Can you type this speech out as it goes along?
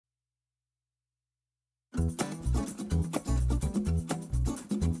Welcome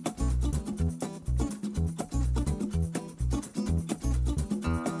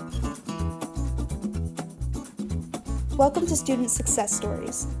to Student Success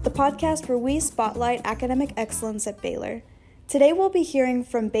Stories, the podcast where we spotlight academic excellence at Baylor. Today we'll be hearing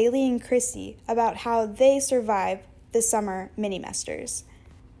from Bailey and Christy about how they survive the summer mini-mesters.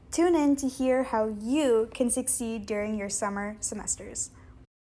 Tune in to hear how you can succeed during your summer semesters.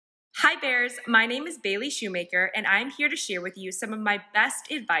 Hi Bears, my name is Bailey Shoemaker and I'm here to share with you some of my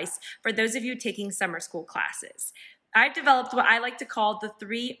best advice for those of you taking summer school classes. I've developed what I like to call the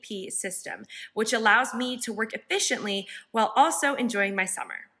 3P system, which allows me to work efficiently while also enjoying my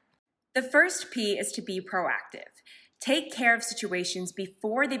summer. The first P is to be proactive. Take care of situations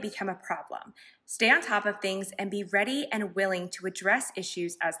before they become a problem. Stay on top of things and be ready and willing to address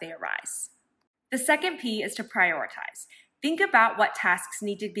issues as they arise. The second P is to prioritize. Think about what tasks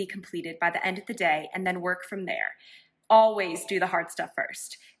need to be completed by the end of the day and then work from there. Always do the hard stuff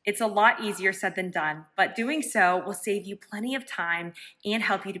first. It's a lot easier said than done, but doing so will save you plenty of time and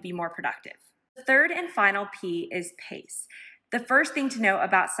help you to be more productive. The third and final P is pace. The first thing to know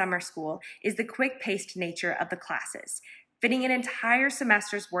about summer school is the quick-paced nature of the classes. Fitting an entire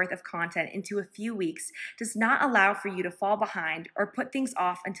semester's worth of content into a few weeks does not allow for you to fall behind or put things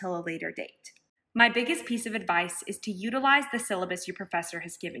off until a later date. My biggest piece of advice is to utilize the syllabus your professor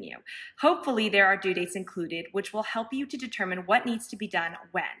has given you. Hopefully there are due dates included, which will help you to determine what needs to be done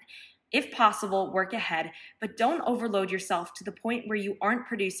when. If possible, work ahead, but don't overload yourself to the point where you aren't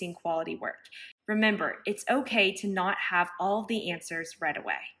producing quality work. Remember, it's okay to not have all of the answers right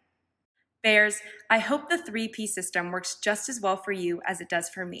away. Bears, I hope the 3P system works just as well for you as it does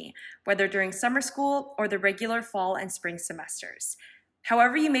for me, whether during summer school or the regular fall and spring semesters.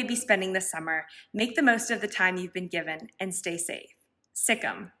 However you may be spending the summer, make the most of the time you've been given and stay safe. Sick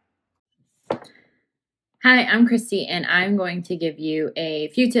 'em. Hi, I'm Christy, and I'm going to give you a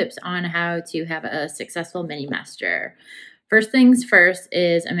few tips on how to have a successful mini-master. First things first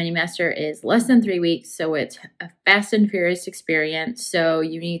is a mini-master is less than 3 weeks, so it's a fast and furious experience. So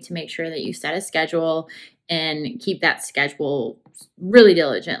you need to make sure that you set a schedule and keep that schedule really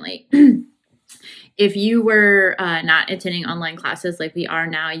diligently. If you were not attending online classes like we are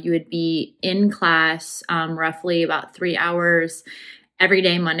now, you would be in class roughly about 3 hours every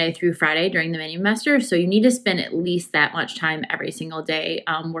day, Monday through Friday during the mini-semester. So you need to spend at least that much time every single day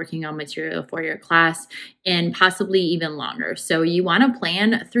working on material for your class, and possibly even longer. So you want to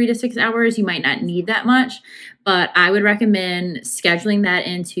plan 3 to 6 hours. You might not need that much, but I would recommend scheduling that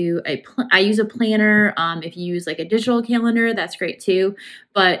into I use a planner. If you use like a digital calendar, that's great too,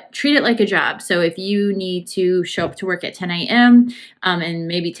 but treat it like a job. So if you need to show up to work at 10 a.m. And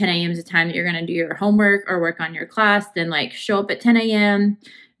maybe 10 a.m. is the time that you're going to do your homework or work on your class, then like show up at 10 a.m.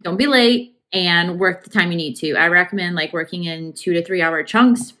 Don't be late and work the time you need to. I recommend like working in 2 to 3 hour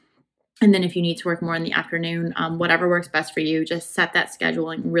chunks. And then if you need to work more in the afternoon, whatever works best for you, just set that schedule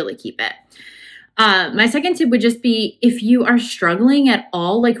and really keep it. My second tip would just be, if you are struggling at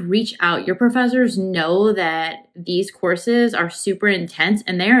all, like reach out. Your professors know that these courses are super intense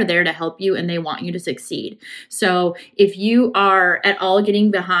and they are there to help you and they want you to succeed. So if you are at all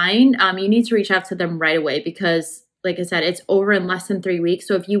getting behind, you need to reach out to them right away, because like I said, it's over in less than 3 weeks.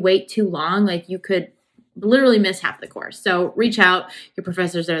 So if you wait too long, like you could literally miss half the course. So reach out. Your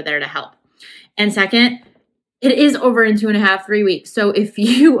professors are there to help. And second, it is over in 2.5, 3 weeks. So if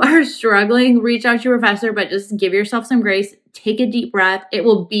you are struggling, reach out to your professor, but just give yourself some grace. Take a deep breath. It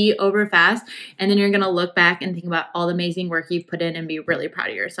will be over fast. And then you're going to look back and think about all the amazing work you've put in and be really proud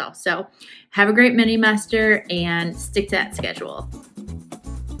of yourself. So have a great mini-master and stick to that schedule.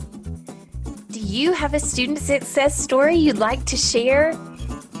 Do you have a student success story you'd like to share?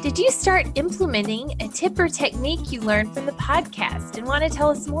 Did you start implementing a tip or technique you learned from the podcast and want to tell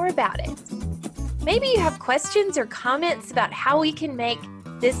us more about it? Maybe you have questions or comments about how we can make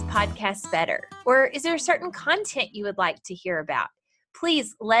this podcast better. Or is there certain content you would like to hear about?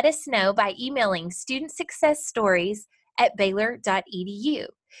 Please let us know by emailing studentsuccessstories@baylor.edu.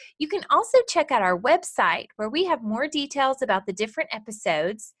 You can also check out our website where we have more details about the different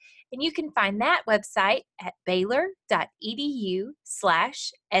episodes, and you can find that website at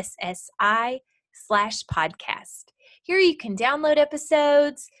baylor.edu/SSI/podcast. Here you can download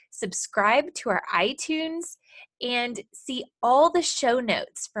episodes, subscribe to our iTunes, and see all the show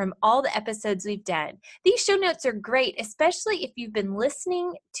notes from all the episodes we've done. These show notes are great, especially if you've been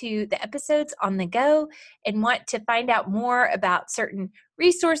listening to the episodes on the go and want to find out more about certain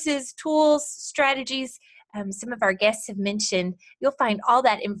resources, tools, strategies. Some of our guests have mentioned. You'll find all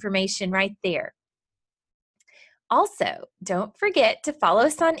that information right there. Also, don't forget to follow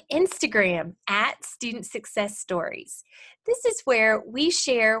us on Instagram at Student Success Stories. This is where we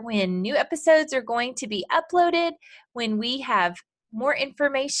share when new episodes are going to be uploaded, when we have more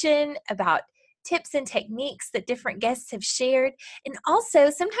information about tips and techniques that different guests have shared. And also,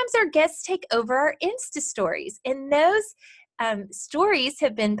 sometimes our guests take over our Insta stories, and those stories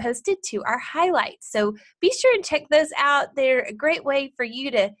have been posted to our highlights. So be sure and check those out. They're a great way for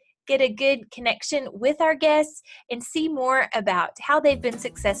you to get a good connection with our guests and see more about how they've been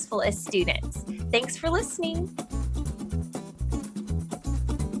successful as students. Thanks for listening.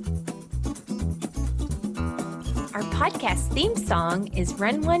 Our podcast theme song is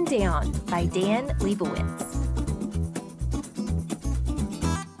Run One Down by Dan Leibowitz.